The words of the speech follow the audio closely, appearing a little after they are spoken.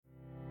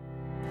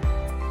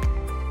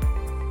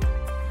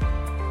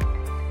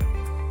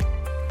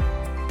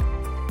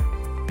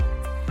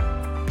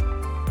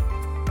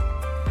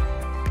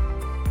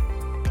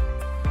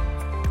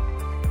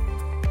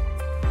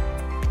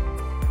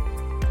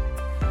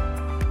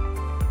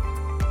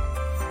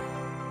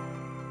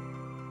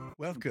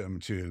Welcome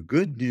to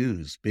Good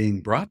News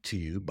being brought to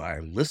you by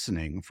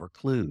Listening for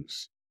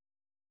Clues.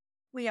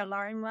 We are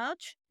Lauren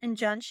Welch and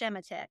John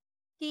Shematek,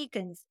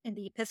 deacons in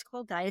the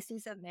Episcopal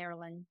Diocese of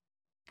Maryland.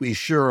 We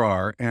sure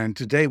are, and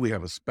today we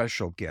have a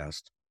special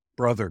guest,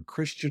 Brother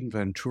Christian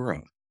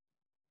Ventura.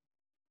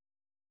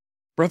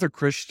 Brother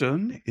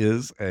Christian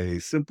is a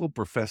simple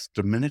professed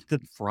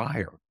Dominican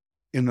friar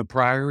in the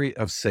Priory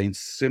of Saints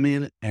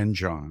Simeon and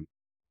John,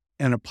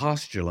 and a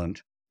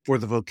postulant for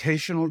the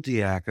vocational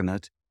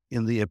diaconate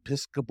in the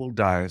Episcopal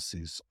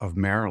Diocese of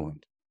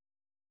Maryland.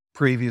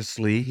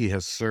 Previously, he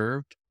has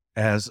served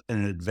as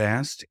an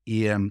advanced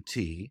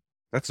EMT,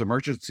 that's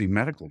emergency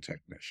medical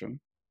technician,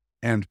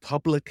 and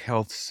public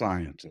health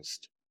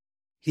scientist.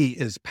 He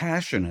is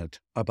passionate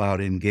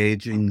about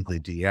engaging the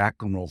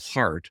diaconal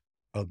heart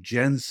of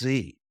Gen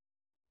Z,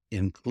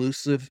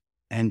 inclusive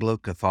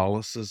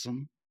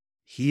Anglo-Catholicism,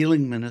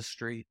 healing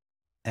ministry,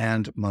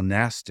 and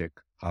monastic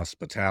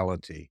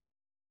hospitality.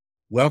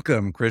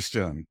 Welcome,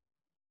 Christian.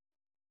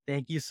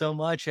 Thank you so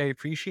much. I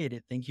appreciate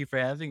it. Thank you for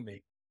having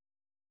me.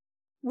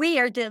 We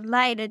are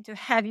delighted to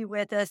have you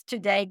with us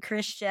today,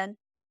 Christian,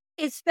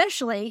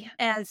 especially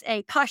as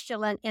a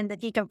postulant in the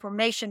deacon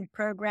formation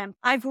program.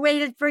 I've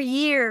waited for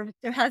years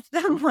to have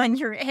someone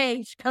your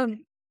age come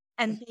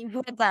and be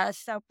with us,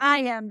 so I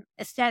am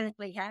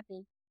ecstatically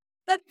happy.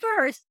 But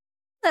first,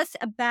 tell us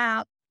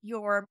about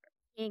your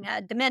being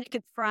a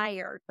Dominican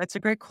friar. That's a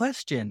great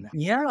question.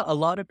 Yeah, a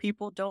lot of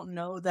people don't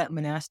know that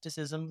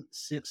monasticism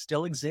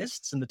still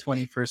exists in the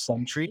 21st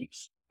century,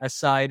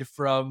 aside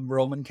from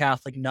Roman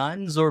Catholic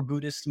nuns or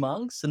Buddhist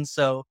monks. And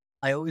so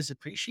I always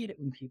appreciate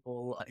it when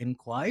people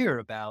inquire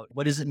about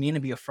what does it mean to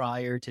be a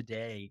friar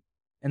today?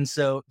 And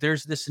so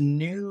there's this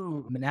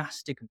new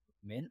monastic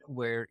movement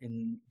where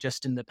in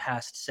the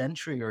past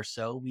century or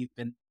so, we've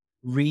been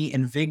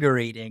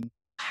reinvigorating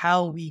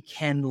how we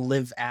can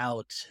live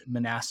out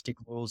monastic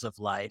rules of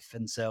life.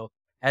 And so,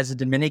 as a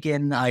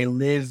Dominican, I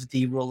live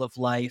the rule of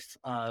life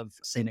of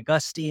St.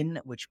 Augustine,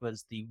 which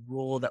was the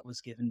rule that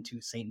was given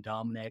to St.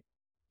 Dominic.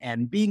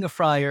 And being a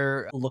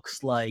friar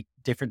looks like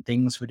different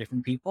things for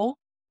different people.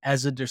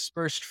 As a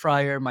dispersed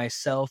friar,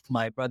 myself,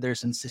 my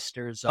brothers and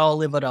sisters all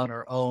live it on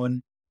our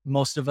own.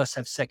 Most of us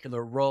have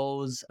secular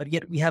roles, but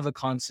yet we have a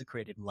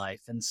consecrated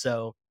life. And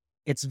so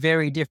it's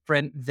very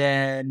different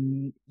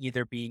than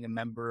either being a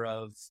member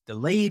of the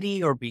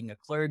laity or being a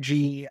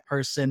clergy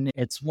person.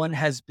 It's one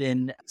has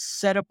been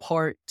set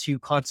apart to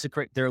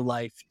consecrate their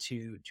life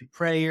to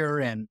prayer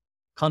and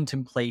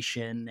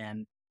contemplation,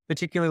 and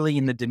particularly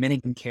in the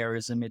Dominican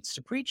charism, it's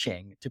to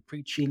preaching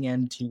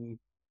and to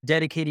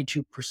dedicated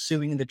to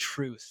pursuing the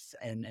truth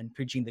and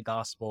preaching the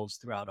gospels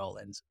throughout all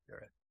ends of the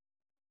earth.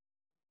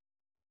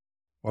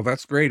 Well,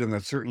 that's great. And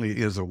that certainly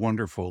is a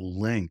wonderful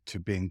link to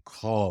being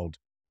called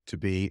to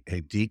be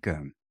a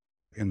deacon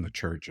in the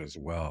church as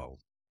well.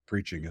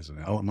 Preaching is an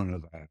element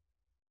of that.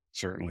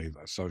 Certainly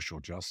the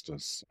social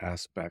justice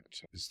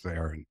aspect is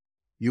there. And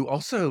you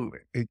also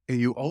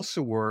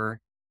were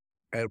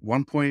at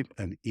one point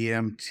an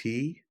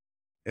EMT.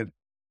 And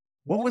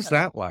what was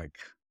that like?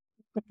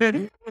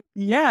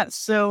 Yeah,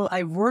 so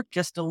I worked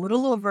just a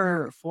little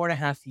over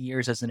 4.5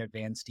 years as an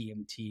advanced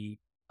EMT.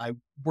 I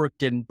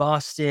worked in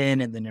Boston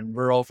and then in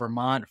rural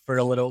Vermont for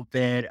a little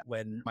bit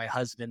when my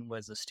husband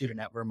was a student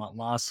at Vermont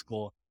Law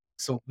School.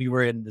 So we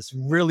were in this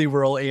really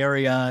rural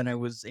area, and I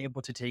was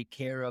able to take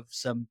care of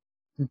some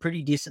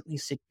pretty decently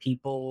sick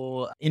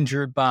people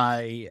injured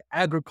by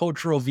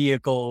agricultural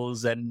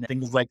vehicles and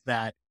things like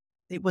that.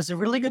 It was a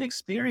really good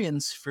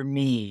experience for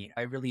me.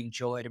 I really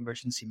enjoyed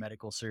emergency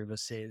medical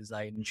services.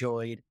 I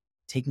enjoyed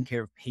taking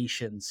care of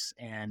patients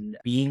and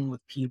being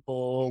with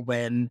people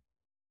when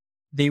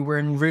they were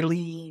in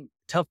really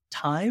tough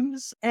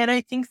times. And I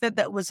think that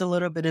that was a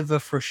little bit of a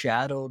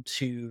foreshadow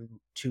to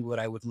what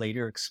I would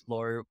later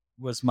explore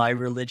was my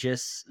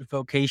religious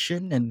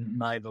vocation and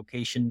my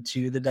vocation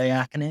to the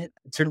diaconate.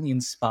 It certainly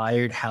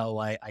inspired how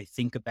I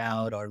think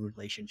about our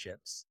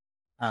relationships.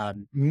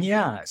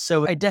 Yeah,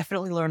 so I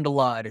definitely learned a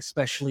lot,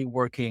 especially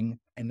working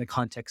in the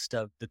context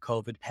of the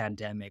COVID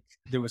pandemic.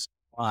 There was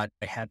a lot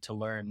I had to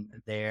learn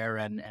there,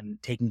 and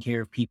taking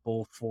care of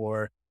people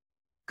for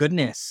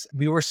goodness.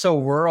 We were so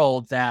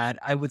rural that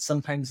I would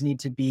sometimes need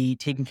to be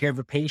taking care of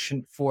a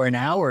patient for an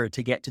hour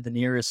to get to the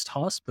nearest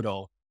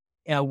hospital,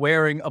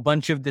 wearing a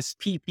bunch of this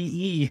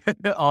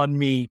PPE on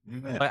me.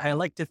 I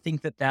like to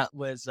think that that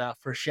was a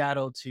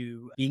foreshadow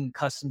to being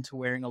accustomed to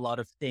wearing a lot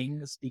of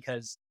things,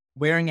 because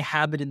wearing a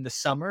habit in the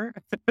summer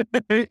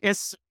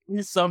is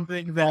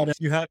something that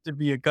you have to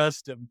be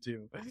accustomed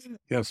to.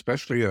 Yeah,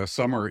 especially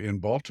summer in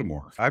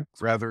Baltimore. I'm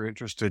rather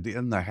interested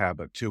in the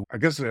habit too. I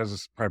guess it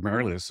has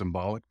primarily a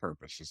symbolic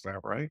purpose. Is that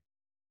right?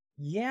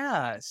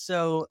 Yeah.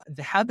 So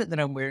the habit that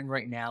I'm wearing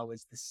right now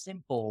is the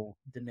simple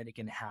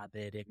Dominican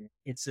habit. And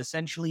it's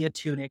essentially a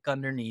tunic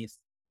underneath.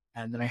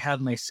 And then I have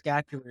my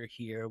scapular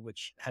here,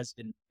 which has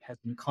been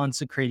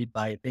consecrated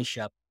by a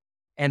bishop.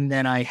 And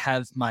then I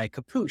have my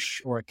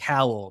capuche, or a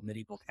cowl,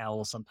 medieval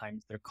cowl,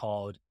 sometimes they're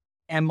called.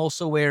 I'm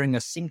also wearing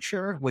a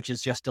cincture, which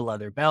is just a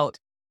leather belt,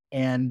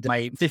 and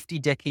my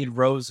 50-decade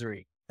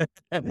rosary.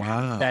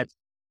 Wow. That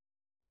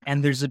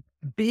And there's a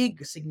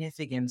big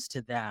significance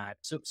to that.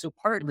 So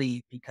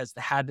partly because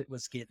the habit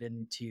was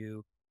given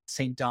to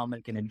Saint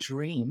Dominic in a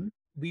dream,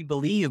 we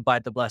believe by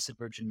the Blessed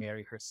Virgin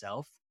Mary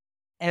herself,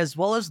 as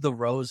well as the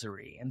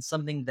Rosary, and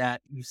something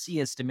that you see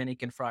as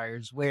Dominican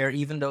friars, where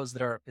even those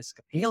that are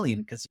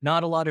Episcopalian, because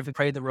not a lot of them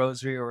pray the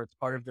Rosary or it's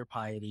part of their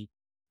piety,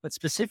 but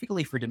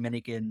specifically for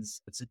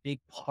Dominicans, it's a big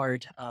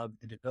part of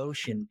the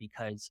devotion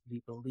because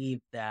we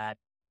believe that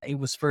it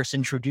was first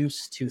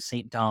introduced to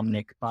Saint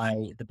Dominic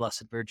by the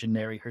Blessed Virgin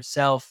Mary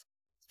herself,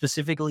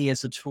 specifically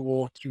as a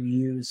tool to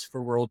use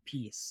for world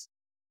peace.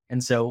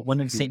 And so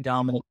one of Saint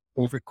Dominic's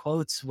favorite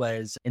quotes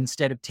was,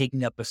 instead of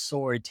taking up a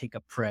sword, take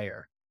up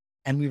prayer.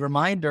 And we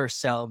remind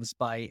ourselves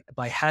by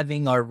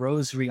having our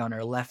rosary on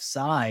our left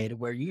side,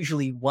 where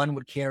usually one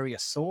would carry a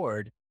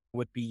sword,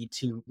 would be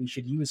we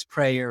should use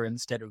prayer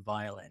instead of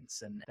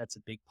violence. And that's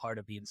a big part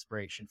of the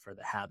inspiration for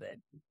the habit.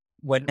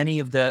 When any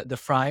of the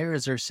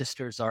friars or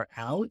sisters are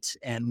out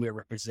and we're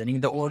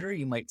representing the order,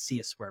 you might see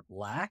us wear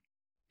black.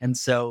 And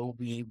so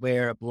we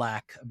wear a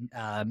black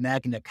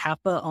Magna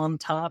Kappa on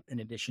top, in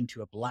addition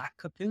to a black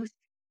capuch.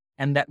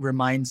 And that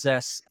reminds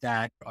us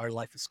that our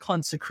life is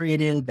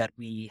consecrated, that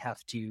we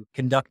have to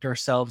conduct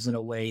ourselves in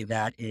a way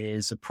that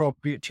is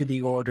appropriate to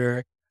the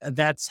order.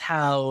 That's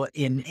how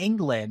in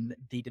England,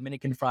 the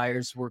Dominican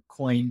friars were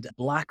coined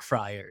Black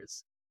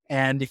Friars.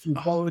 And if you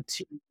go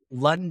to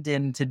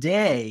London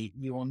today,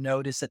 you will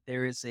notice that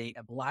there is a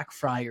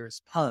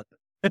Blackfriars pub,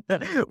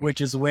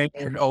 which is where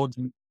an old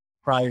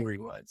priory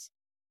was.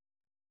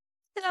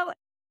 So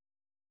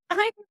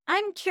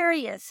I'm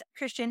curious,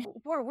 Christian,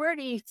 where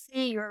do you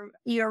see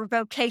your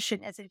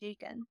vocation as a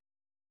deacon?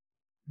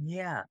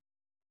 Yeah,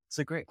 it's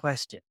a great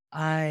question.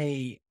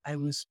 I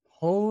was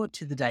pulled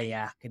to the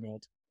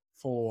diaconate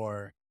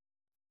for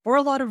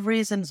a lot of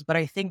reasons, but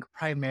I think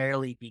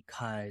primarily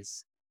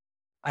because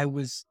I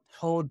was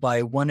told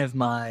by one of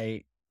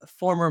my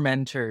former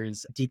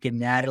mentors, Deacon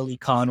Natalie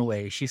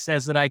Conway. She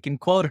says that I can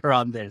quote her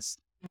on this.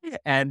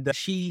 And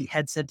she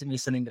had said to me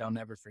something that I'll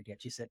never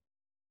forget. She said,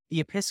 "The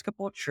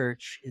Episcopal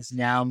Church is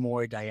now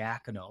more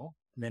diaconal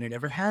than it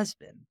ever has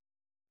been."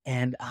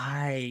 And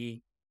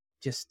I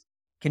just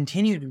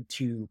continue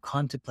to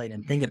contemplate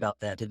and think about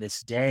that to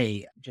this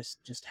day,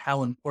 just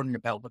how important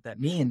about what that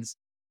means.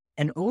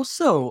 And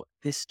also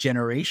this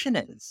generation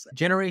is.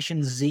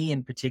 Generation Z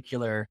in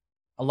particular,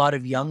 a lot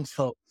of young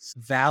folks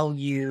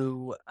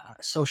value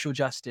social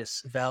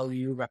justice,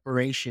 value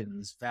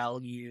reparations,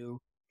 value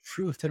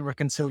truth and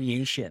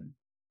reconciliation.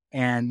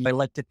 And I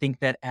like to think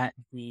that at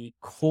the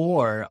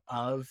core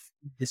of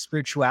the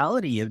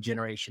spirituality of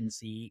Generation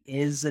Z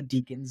is a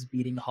deacon's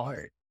beating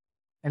heart.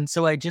 And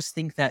so I just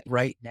think that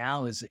right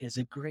now is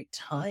a great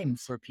time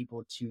for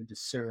people to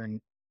discern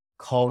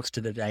calls to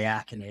the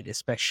diaconate,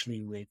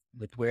 especially with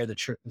where the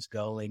church is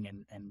going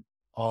and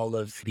all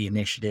of the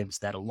initiatives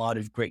that a lot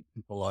of great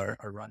people are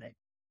running.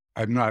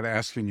 I'm not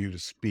asking you to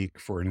speak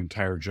for an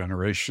entire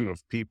generation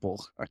of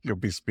people. You'll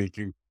be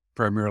speaking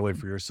primarily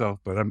for yourself,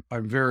 but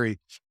I'm very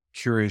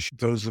curious.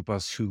 Those of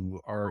us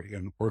who are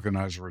in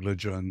organized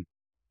religion,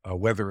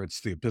 whether it's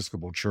the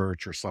Episcopal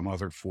Church or some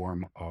other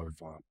form of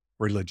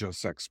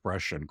religious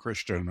expression,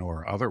 Christian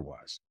or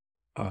otherwise,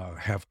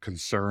 have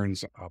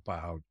concerns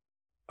about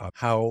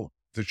how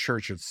the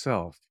church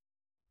itself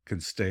can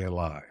stay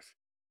alive.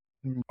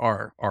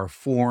 Our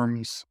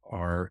forms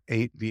are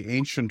the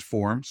ancient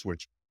forms,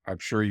 which I'm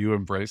sure you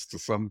embrace to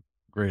some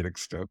great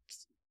extent,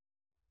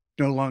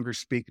 no longer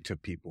speak to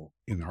people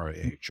in our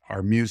age.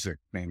 Our music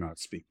may not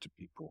speak to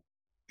people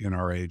in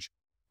our age.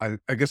 I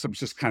guess I'm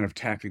just kind of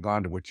tacking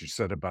on to what you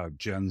said about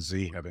Gen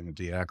Z having a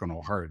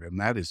diaconal heart. And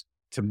that is,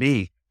 to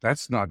me,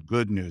 that's not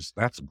good news.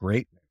 That's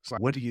great news.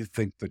 What do you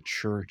think the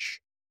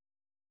church,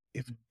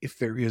 if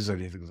there is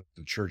anything that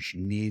the church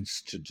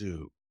needs to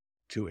do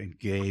to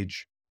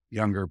engage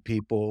younger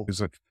people?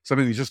 Is it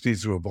something that just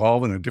needs to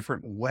evolve in a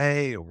different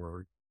way,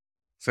 or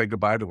say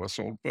goodbye to us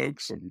old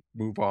folks and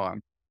move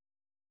on?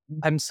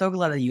 I'm so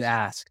glad that you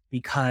asked,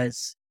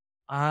 because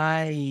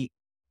I,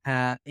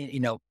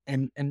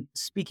 and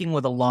speaking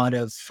with a lot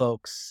of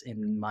folks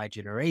in my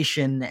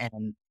generation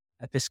and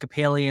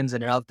Episcopalians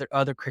and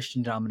other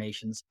Christian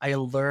denominations, I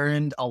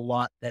learned a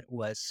lot that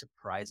was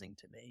surprising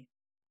to me.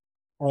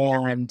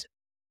 And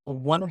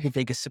one of the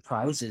biggest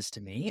surprises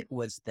to me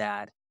was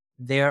that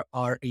there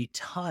are a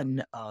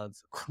ton of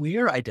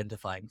queer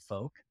identifying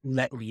folk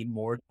that lean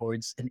more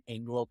towards an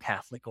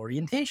Anglo-Catholic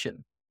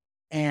orientation.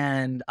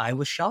 And I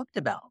was shocked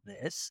about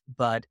this,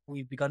 but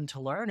we've begun to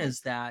learn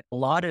is that a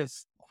lot of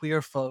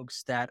queer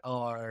folks that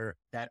are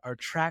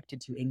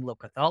attracted to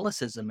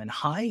Anglo-Catholicism and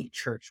high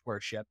church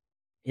worship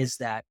is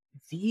that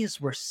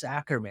these were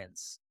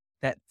sacraments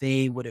that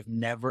they would have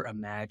never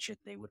imagined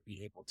they would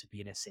be able to be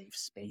in a safe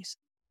space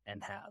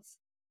and have.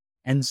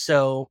 And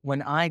so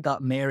when I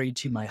got married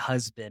to my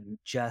husband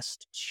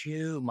just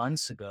 2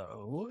 months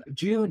ago,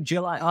 June,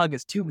 July,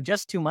 August,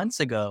 just 2 months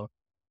ago,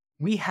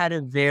 we had a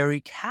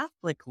very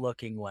Catholic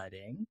looking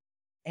wedding,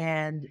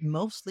 and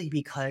mostly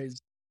because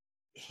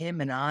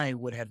him and I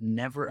would have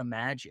never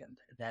imagined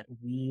that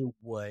we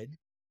would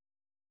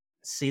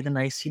say the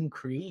Nicene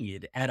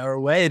Creed at our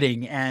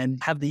wedding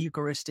and have the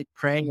Eucharistic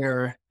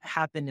prayer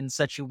happen in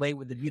such a way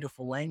with a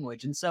beautiful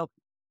language. And so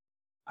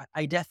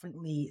I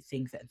definitely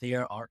think that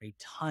there are a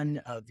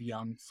ton of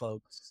young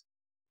folks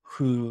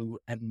who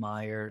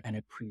admire and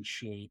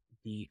appreciate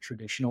the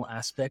traditional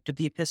aspect of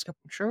the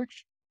Episcopal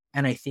Church.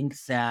 And I think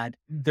that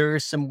there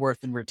is some worth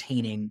in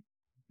retaining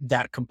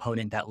that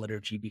component, that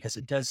liturgy, because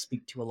it does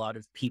speak to a lot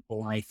of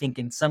people. And I think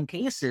in some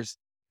cases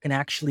can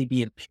actually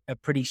be a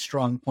pretty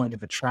strong point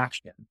of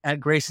attraction. At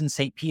Grace and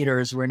St.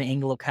 Peter's, we're an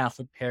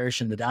Anglo-Catholic parish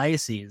in the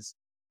diocese,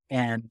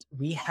 and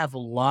we have a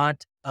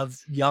lot of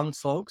young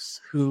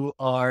folks who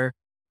are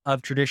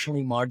of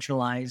traditionally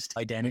marginalized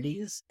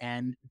identities,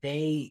 and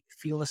they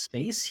feel a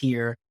space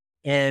here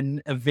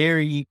in a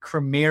very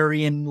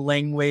grammarian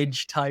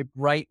language type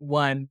right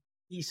one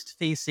east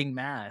facing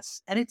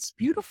mass. And it's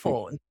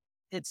beautiful.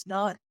 It's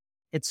not,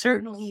 it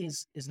certainly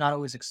is not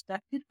always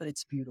expected, but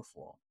it's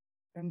beautiful.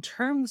 In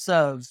terms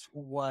of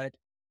what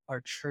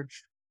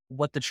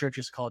the church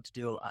is called to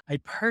do, I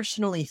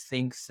personally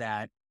think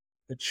that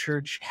the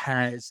church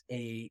has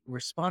a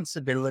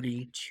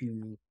responsibility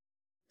to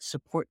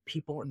support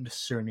people in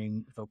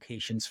discerning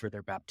vocations for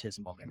their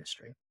baptismal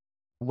ministry,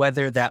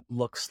 whether that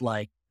looks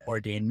like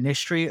ordained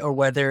ministry or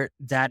whether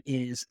that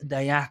is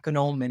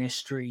diaconal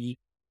ministry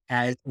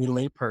as a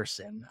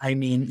layperson. I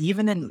mean,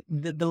 even in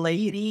the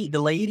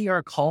laity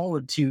are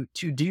called to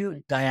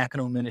do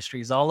diaconal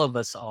ministries. All of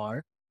us are.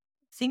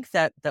 I think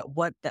that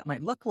what that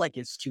might look like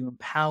is to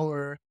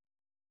empower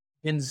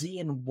Gen Z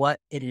in what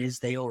it is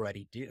they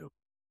already do.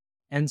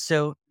 And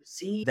so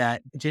see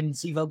that Gen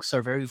Z folks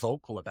are very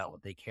vocal about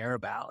what they care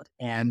about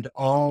and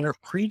are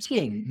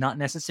preaching, not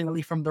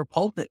necessarily from their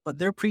pulpit, but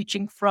they're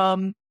preaching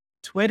from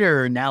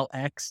Twitter, now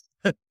X,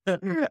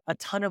 a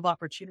ton of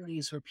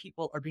opportunities where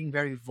people are being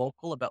very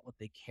vocal about what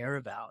they care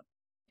about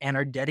and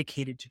are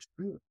dedicated to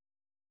truth.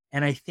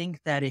 And I think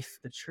that if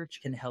the church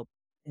can help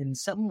in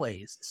some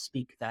ways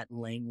speak that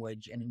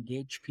language and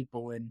engage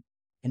people in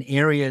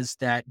areas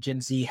that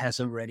Gen Z has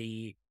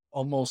already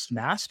almost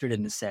mastered,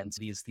 in the sense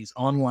these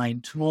online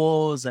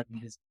tools and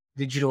this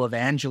digital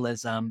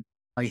evangelism,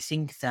 I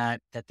think that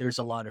there's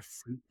a lot of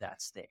fruit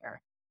that's there.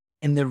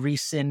 In the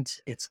recent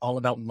It's All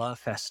About Love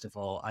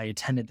festival, I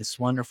attended this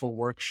wonderful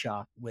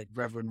workshop with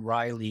Reverend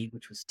Riley,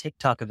 which was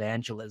TikTok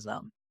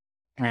evangelism.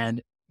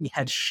 And we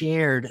had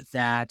shared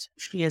that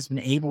she has been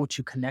able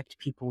to connect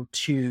people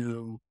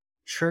to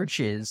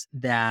churches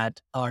that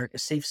are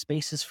safe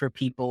spaces for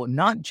people,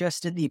 not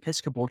just in the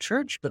Episcopal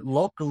Church, but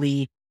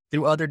locally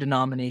through other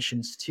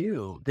denominations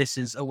too. This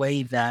is a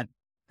way that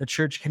the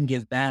church can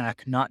give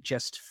back, not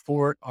just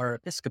for our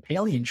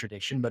Episcopalian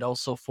tradition, but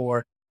also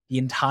for the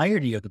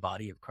entirety of the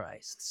body of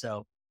Christ.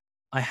 So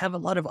I have a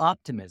lot of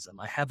optimism.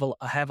 I have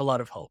a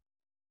lot of hope.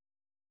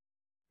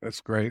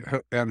 That's great.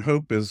 And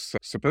hope is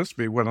supposed to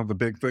be one of the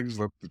big things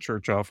that the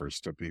church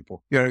offers to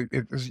people.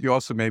 You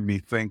also made me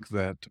think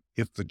that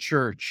if the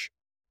church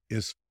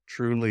is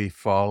truly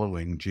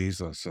following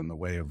Jesus in the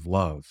way of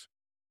love,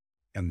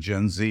 and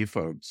Gen Z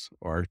folks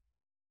are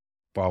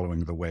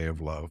following the way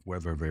of love,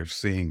 whether they're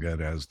seeing it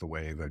as the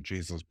way that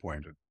Jesus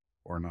pointed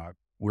or not,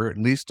 we're at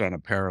least on a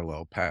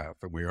parallel path,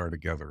 and we are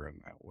together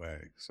in that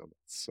way. So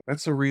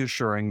that's a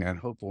reassuring and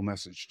hopeful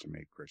message to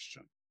me,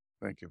 Christian.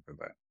 Thank you for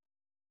that.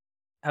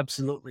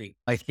 Absolutely.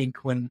 I think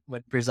when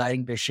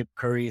Presiding Bishop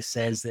Curry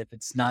says that if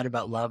it's not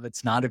about love,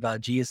 it's not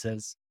about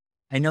Jesus.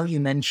 I know you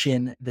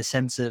mention the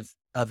sense of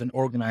an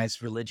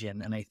organized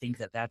religion, and I think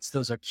that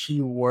those are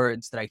key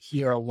words that I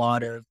hear a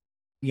lot of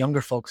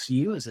younger folks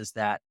use, is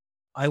that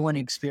I want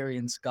to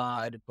experience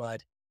God,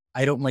 but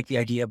I don't like the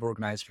idea of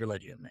organized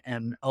religion.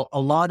 And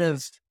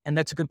and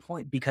that's a good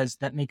point, because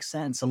that makes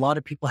sense. A lot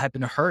of people have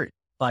been hurt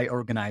by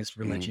organized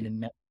religion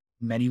in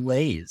many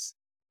ways.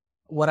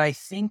 What I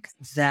think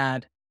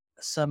that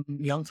some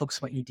young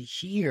folks might need to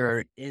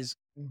hear is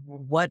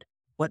what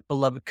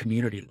beloved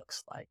community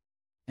looks like.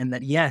 And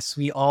that, yes,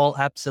 we all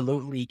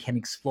absolutely can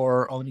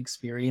explore our own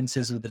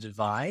experiences with the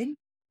divine,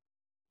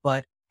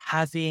 but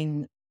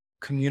having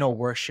communal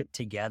worship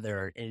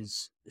together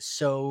is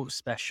so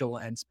special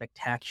and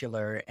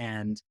spectacular.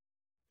 And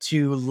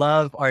to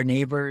love our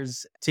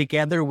neighbors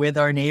together with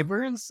our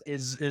neighbors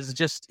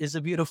is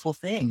a beautiful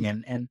thing.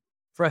 And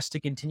for us to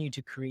continue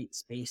to create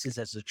spaces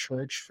as a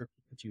church for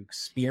people to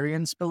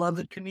experience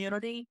beloved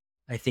community,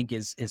 I think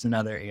is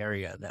another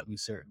area that we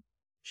certainly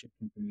should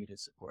continue to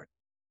support.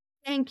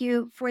 Thank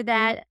you for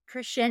that,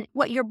 Christian.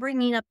 What you're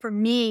bringing up for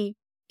me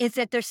is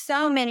that there's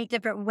so many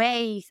different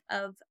ways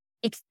of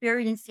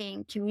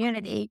experiencing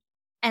community,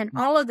 and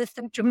all of the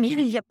social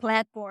media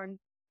platforms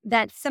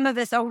that some of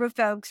us older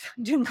folks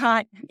do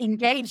not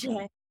engage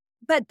in,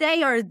 but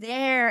they are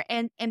there.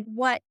 And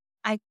what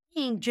I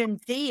think Gen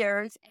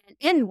Zers and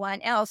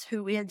anyone else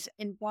who is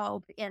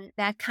involved in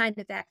that kind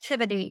of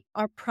activity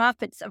are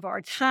prophets of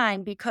our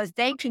time, because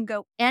they can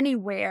go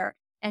anywhere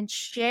and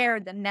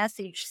share the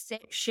message,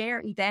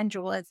 share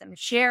evangelism,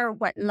 share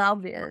what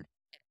love is,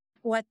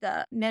 what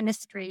the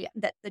ministry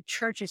that the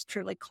church is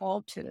truly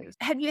called to.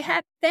 Have you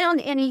found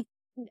any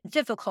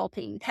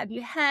difficulties? Have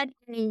you had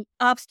any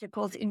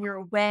obstacles in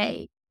your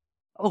way?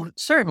 Oh,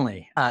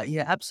 certainly.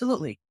 Yeah,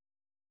 absolutely.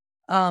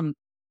 Um,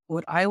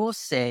 what I will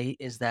say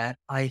is that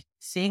I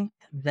think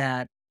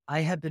that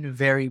I have been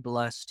very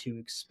blessed to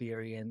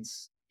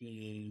experience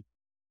the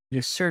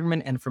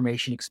discernment and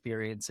formation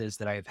experiences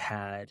that I've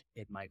had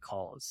in my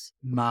calls.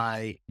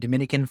 My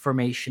Dominican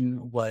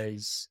formation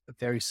was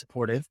very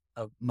supportive.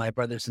 Of my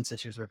brothers and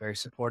sisters were very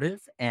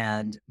supportive,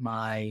 and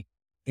my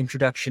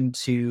introduction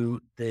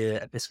to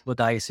the Episcopal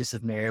Diocese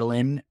of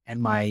Maryland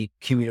and my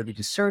community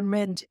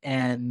discernment,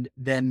 and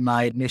then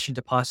my admission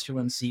to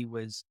postulancy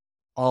was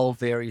all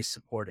very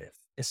supportive.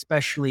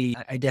 Especially,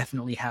 I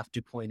definitely have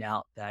to point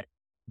out that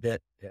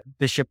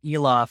Bishop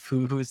Eloff,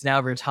 who is now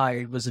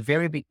retired, was a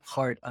very big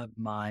part of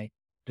my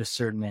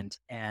discernment.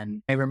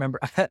 And I remember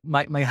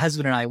my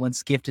husband and I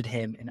once gifted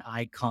him an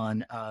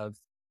icon of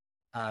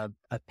a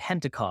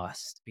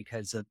Pentecost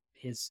because of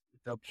his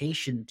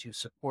vocation to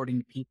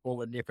supporting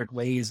people in different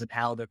ways and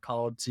how they're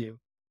called to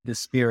the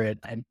Spirit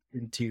and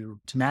to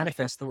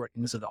manifest the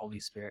workings of the Holy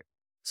Spirit.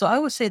 So I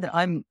would say that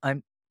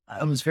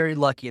I was very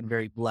lucky and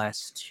very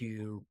blessed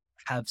to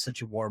have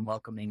such a warm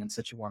welcoming and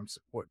such a warm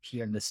support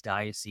here in this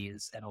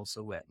diocese and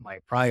also at my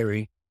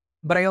priory.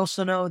 But I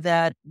also know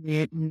that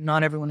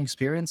not everyone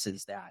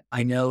experiences that.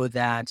 I know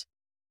that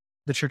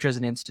the church as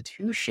an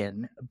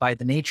institution, by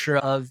the nature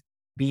of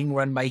being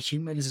run by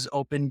humans, is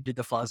open to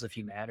the flaws of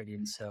humanity.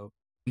 And so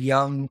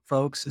young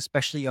folks,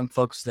 especially young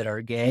folks that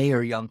are gay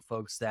or young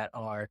folks that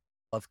are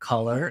of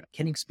color,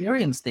 can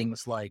experience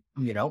things like,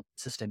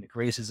 systemic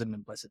racism,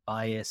 implicit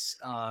bias,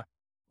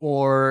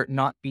 or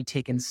not be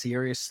taken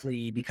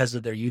seriously because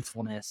of their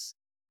youthfulness.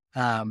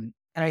 And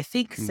I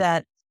think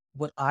that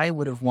what I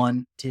would have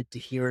wanted to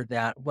hear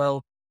that,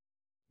 well,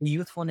 the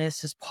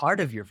youthfulness is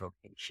part of your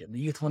vocation. The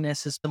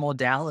youthfulness is the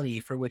modality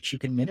for which you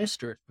can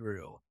minister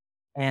through.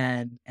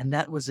 And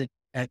that was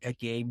a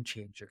game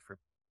changer for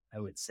me,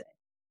 I would say.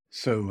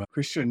 So,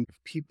 Christian, if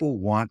people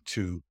want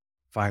to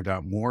find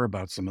out more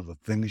about some of the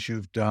things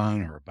you've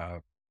done or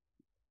about,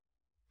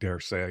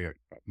 dare say,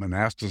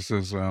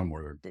 monasticism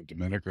or the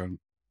Dominican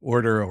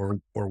order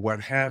or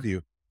what have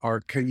you,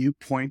 can you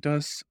point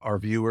us, our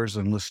viewers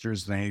and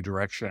listeners, in any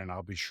direction? And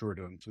I'll be sure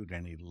to include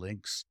any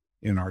links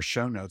in our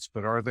show notes.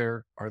 But are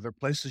there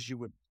places you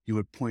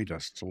would point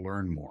us to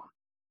learn more?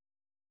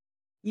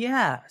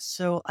 Yeah,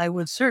 so I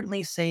would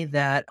certainly say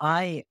that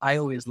I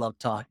always love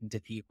talking to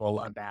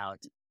people about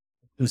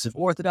inclusive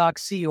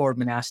orthodoxy or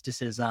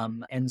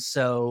monasticism, and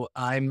so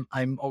I'm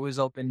always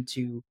open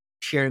to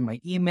sharing my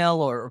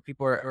email, or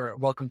people are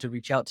welcome to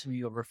reach out to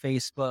me over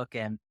Facebook,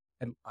 and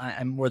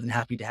I'm more than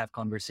happy to have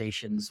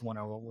conversations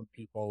one-on-one with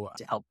people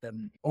to help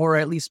them, or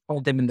at least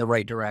point them in the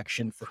right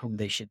direction for whom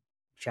they should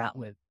chat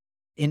with.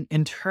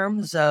 In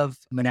terms of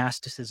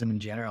monasticism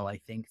in general, I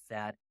think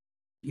that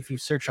if you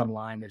search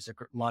online, there's a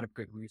lot of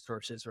great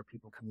resources where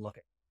people can look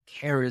at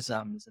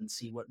charisms and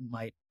see what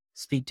might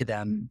speak to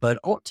them. But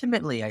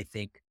ultimately, I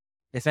think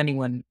if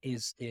anyone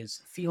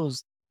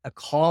feels a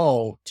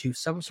call to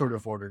some sort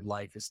of ordered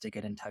life, is to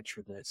get in touch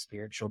with a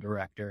spiritual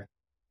director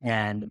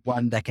and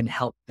one that can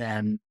help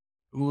them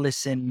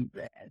listen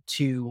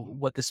to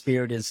what the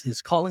Spirit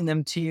is calling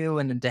them to,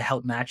 and then to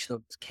help match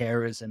those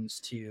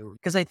charisms to.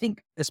 Because I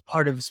think as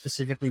part of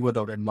specifically with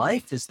ordered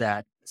life is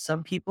that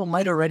some people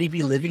might already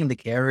be living the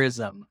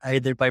charism,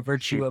 either by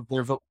virtue of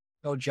their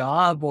vocational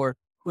job or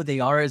who they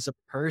are as a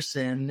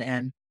person,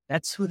 and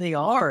that's who they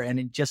are. And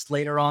it just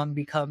later on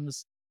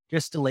becomes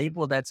just a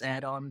label that's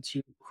add on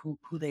to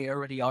who they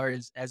already are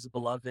as a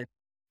beloved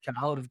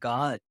child of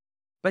God.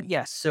 But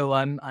yes, so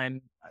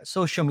I'm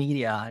social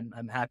media.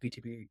 I'm happy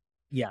to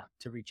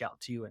to reach out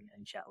to you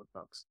and chat with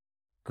folks.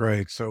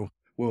 Great. So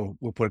we'll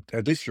put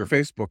at least your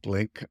Facebook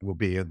link will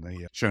be in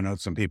the show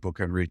notes, and people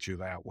can reach you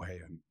that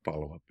way and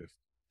follow up if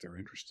they're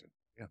interested.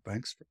 Yeah,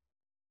 thanks.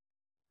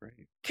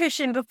 Great.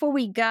 Christian, before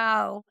we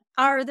go,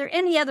 are there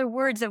any other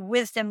words of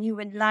wisdom you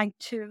would like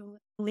to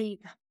leave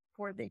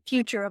for the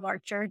future of our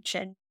church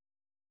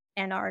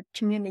and our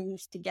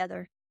communities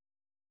together?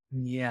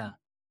 Yeah,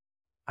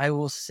 I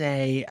will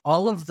say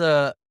all of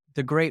the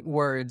great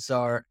words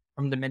are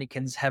from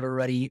Dominicans have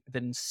already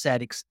been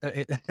said,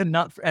 and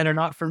are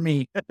not for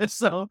me.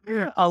 So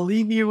I'll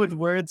leave you with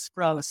words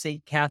from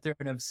Saint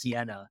Catherine of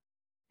Siena.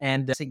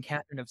 And Saint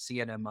Catherine of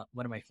Siena,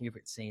 one of my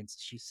favorite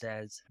saints, she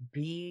says,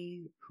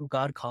 "Be who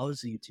God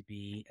calls you to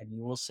be, and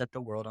you will set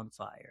the world on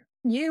fire."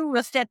 You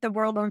will set the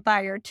world on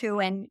fire too,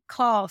 and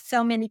call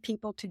so many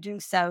people to do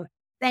so.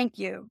 Thank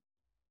you.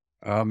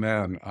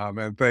 Amen.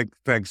 Amen.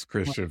 Thanks,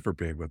 Christian, for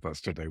being with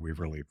us today. We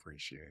really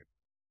appreciate it.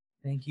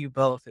 Thank you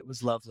both. It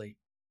was lovely.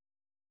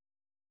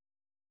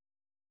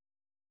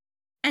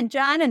 And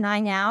John and I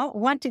now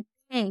want to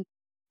thank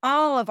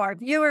all of our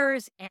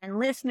viewers and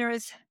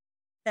listeners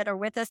that are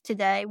with us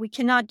today. We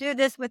cannot do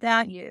this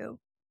without you.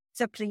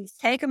 So please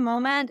take a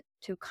moment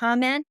to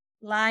comment,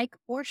 like,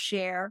 or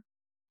share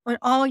on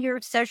all your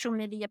social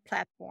media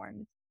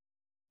platforms.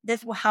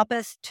 This will help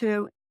us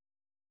to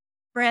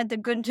spread the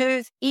good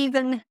news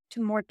even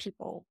to more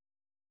people.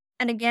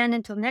 And again,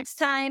 until next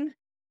time,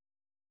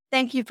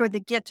 Thank you for the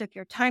gift of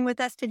your time with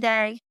us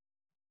today.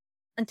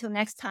 Until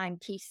next time,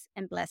 peace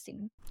and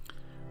blessing.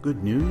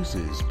 Good News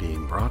is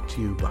being brought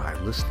to you by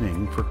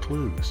Listening for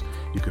Clues.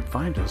 You can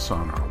find us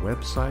on our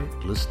website,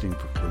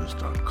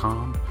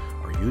 listeningforclues.com,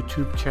 our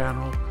YouTube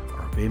channel,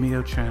 our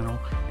Vimeo channel,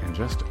 and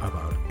just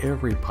about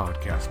every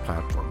podcast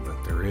platform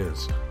that there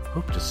is.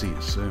 Hope to see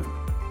you soon.